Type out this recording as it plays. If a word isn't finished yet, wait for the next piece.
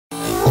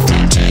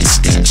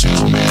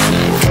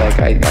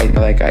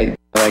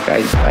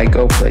I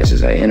go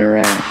places, I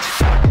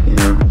interact, you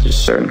know,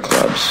 just certain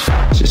clubs.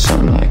 It's just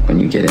something like when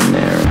you get in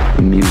there and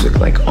the music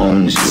like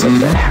owns you,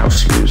 like that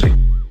house music.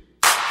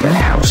 That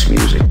house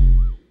music.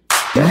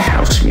 That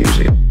house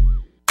music.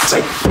 It's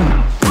like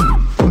boom,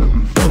 boom,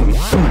 boom, boom,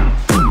 boom,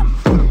 boom,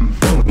 boom,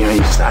 boom. You know,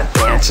 you start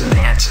dancing.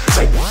 It's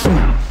like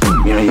boom,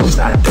 boom. You know, you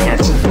start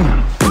dancing.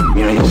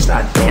 You know, you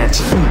start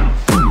dancing.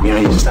 You know,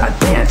 you start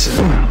dancing.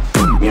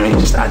 You know,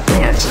 you start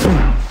dancing.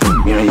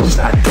 You know, you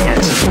start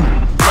dancing.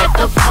 Let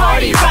the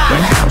party rock.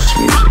 That house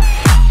music.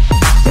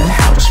 That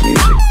house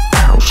music.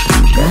 House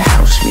music. That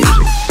house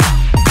music.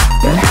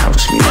 That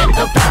house music. Let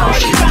the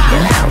party rock.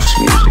 That house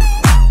music.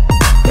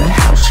 That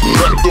house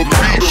music.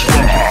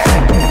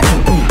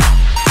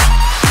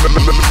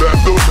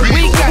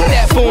 We got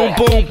that boom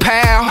boom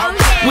pow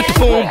with the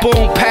boom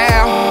boom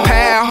pow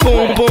pow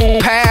boom boom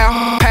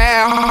pow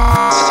pow.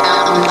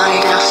 Sound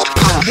like Daft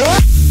Punk.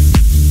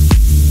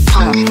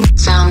 Punk.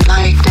 Sound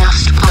like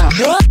Daft Punk.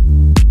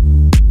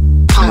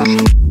 Punk.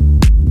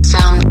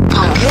 Sound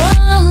punk.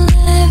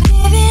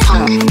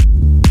 Punk.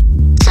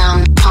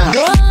 Sound punk.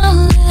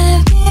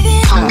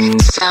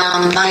 Punk.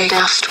 Sound like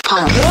Daft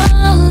Punk.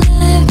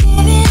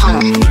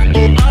 Punk.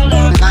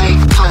 Like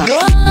punk.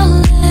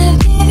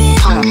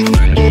 Punk.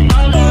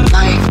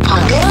 Like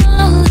punk.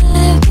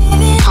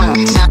 Punk.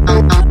 Sound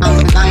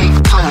like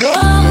punk.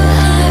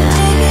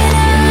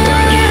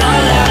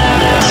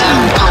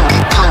 Sound punk.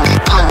 Punk.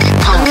 Punk.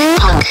 Punk.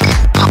 Punk.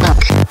 Punk.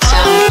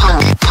 Sound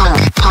punk. Punk.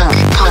 Punk.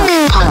 Punk.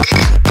 Punk.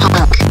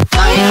 Punk.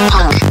 Like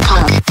punk.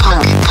 Punk.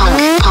 Punk. Punk.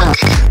 Punk.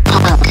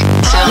 Punk.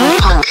 Sound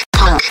punk.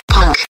 Punk.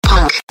 Punk.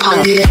 Punk. Punk.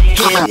 Punk.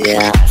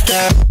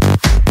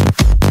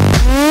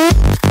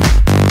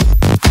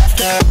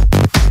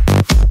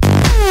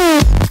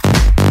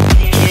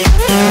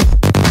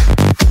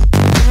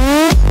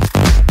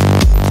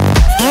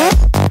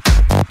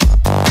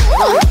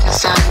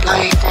 Sound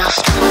like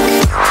Daft Punk.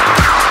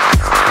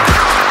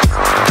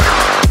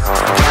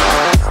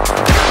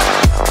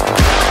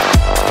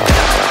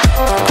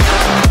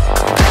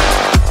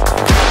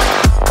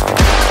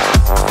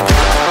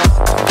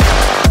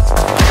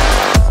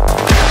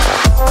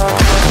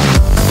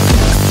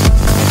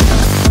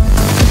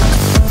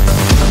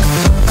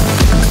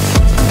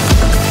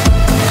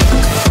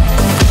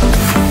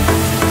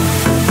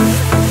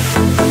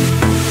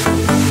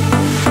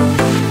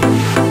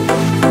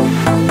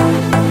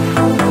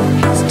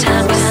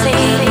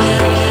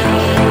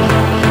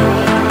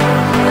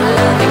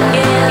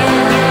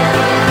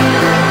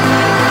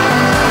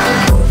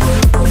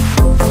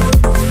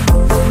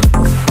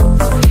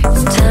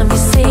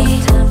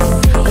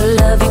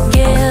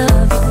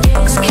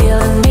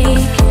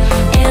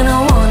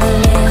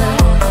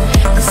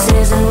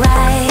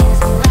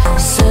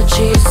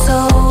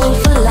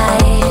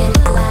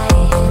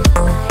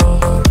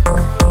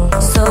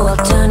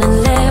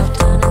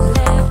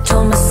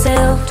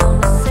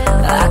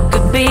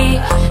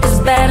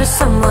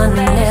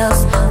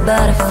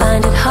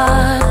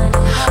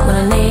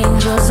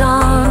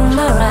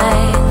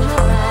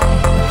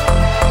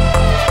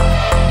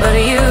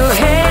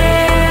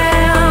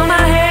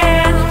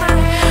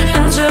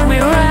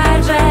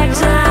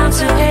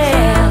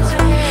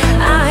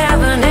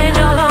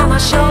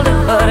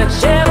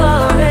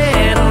 Devil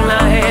in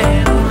my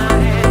head.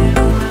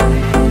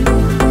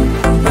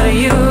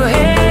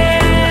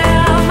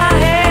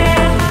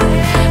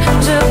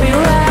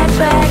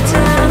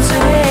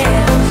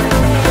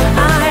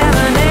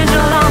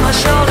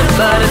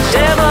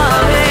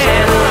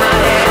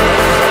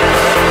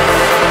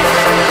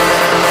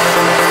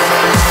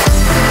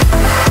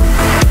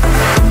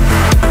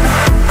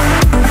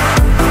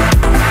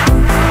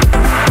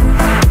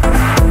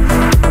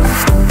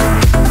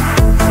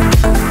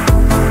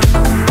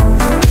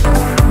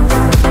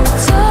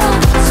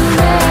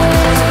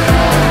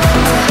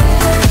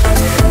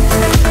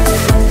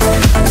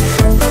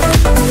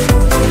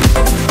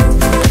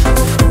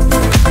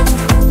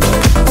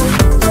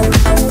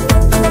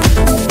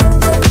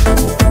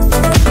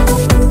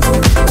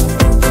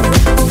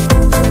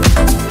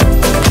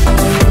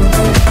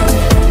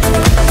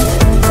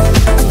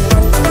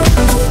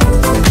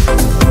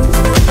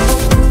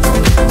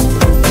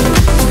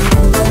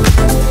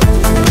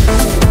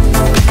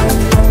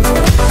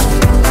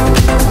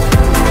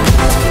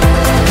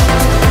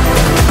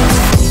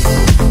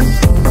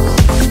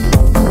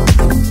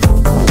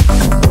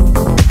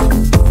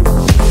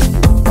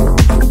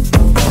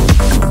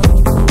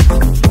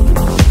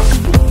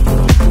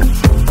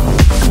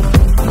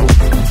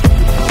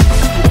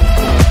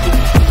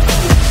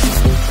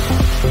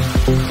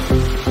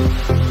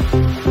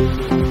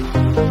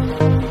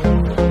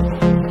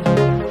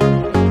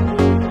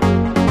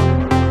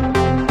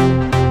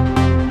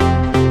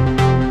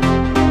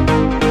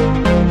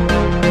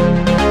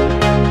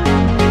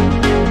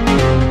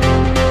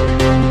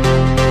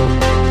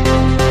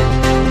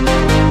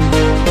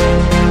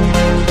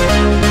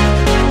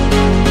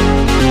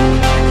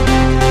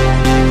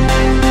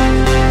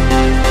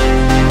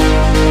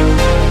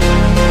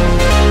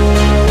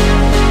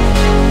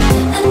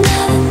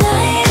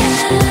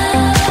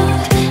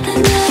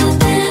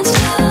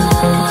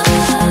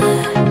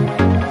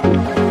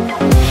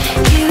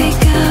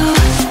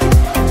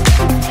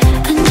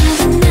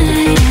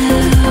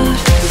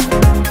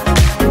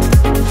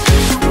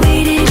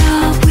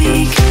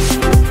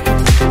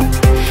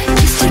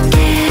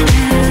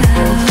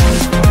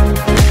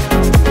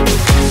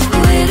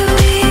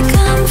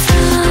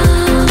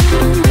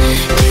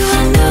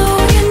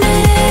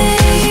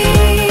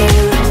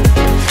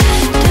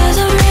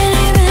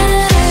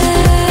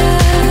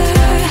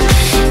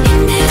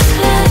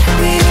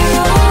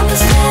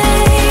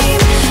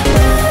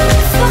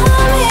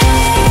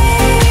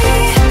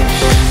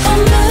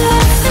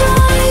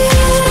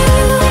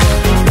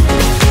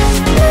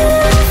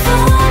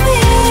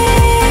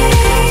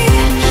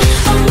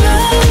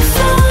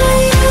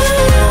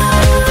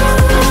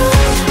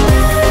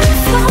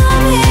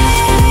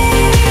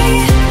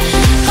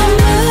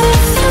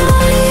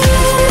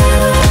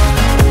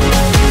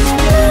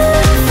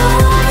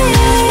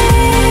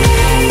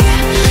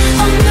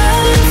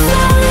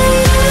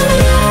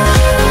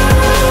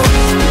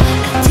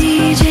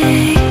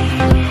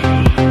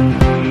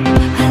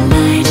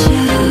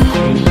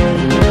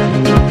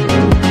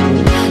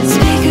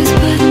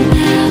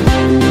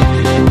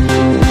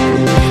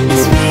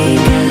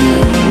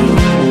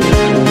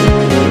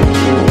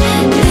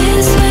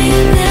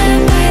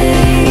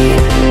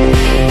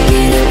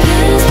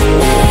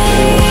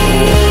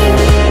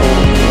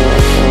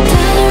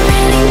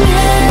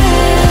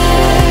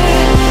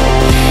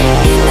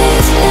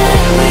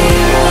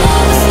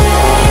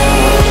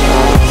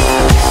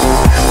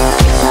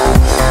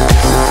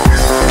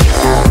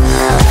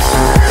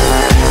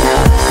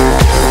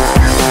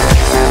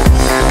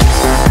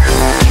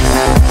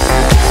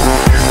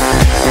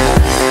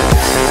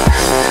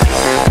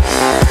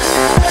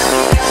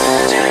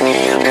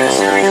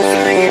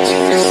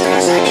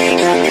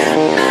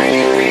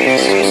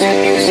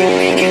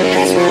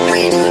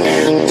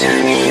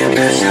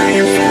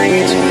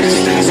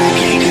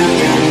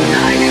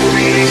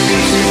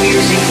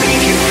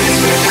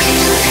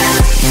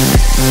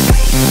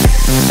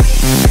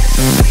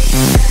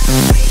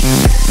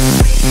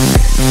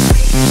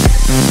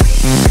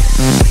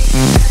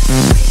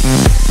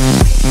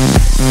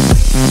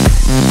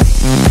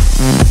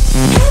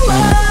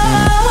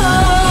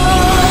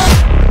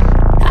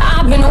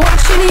 I've been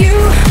watching you,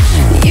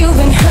 you've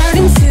been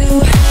hurting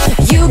too.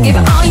 You give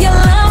all your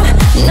love,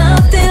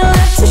 nothing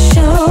left to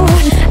show.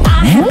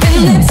 I have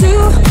been there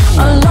too,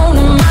 alone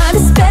in my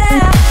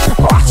despair,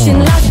 watching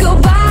life go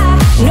by,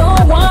 no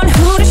one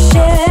who to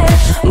share.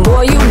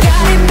 Boy, you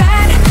got it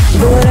bad,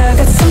 but I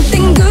got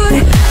something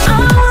good.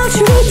 I'll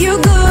treat you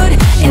good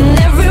in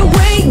every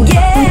way,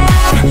 yeah.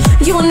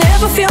 You will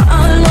never feel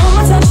alone,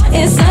 my touch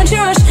is such a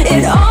rush,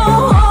 it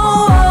all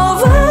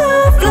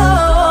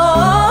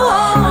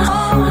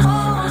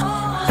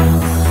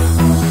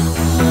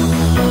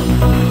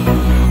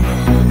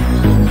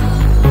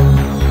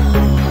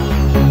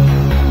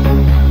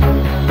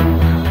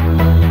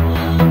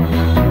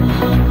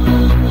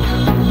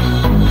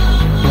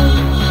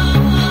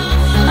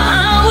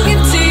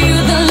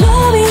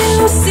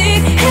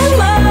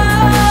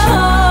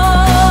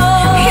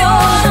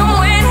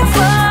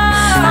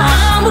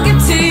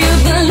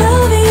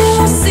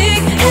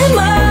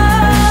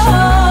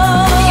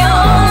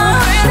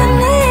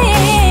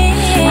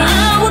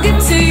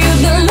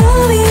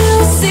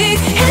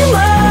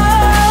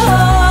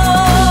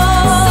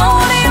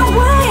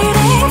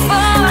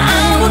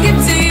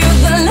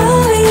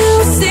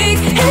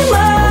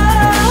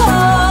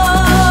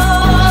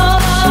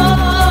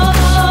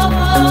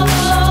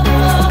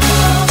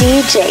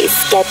DJ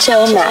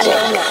Sketchomatic.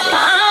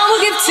 I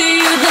will give to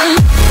you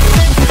the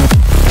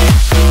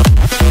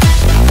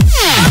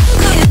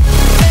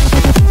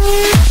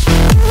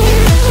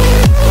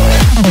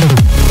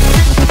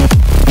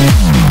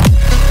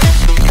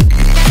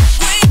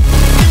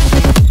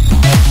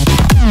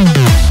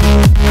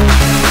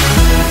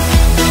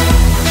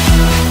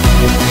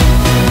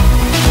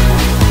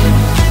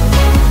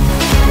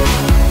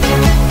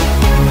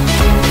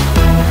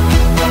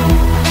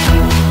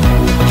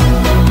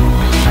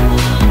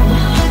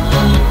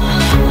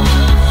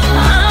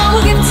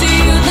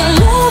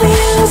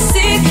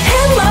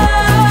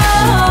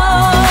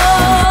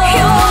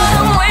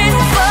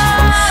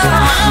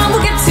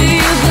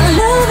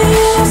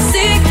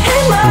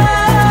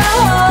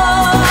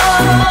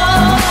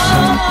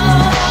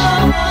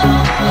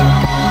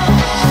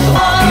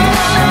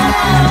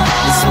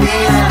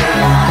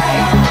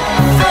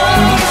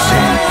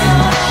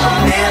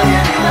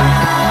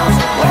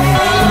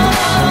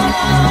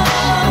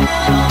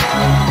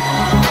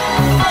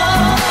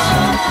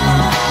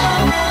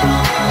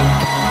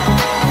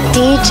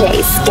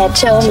DJ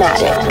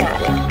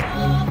Sketchomatic.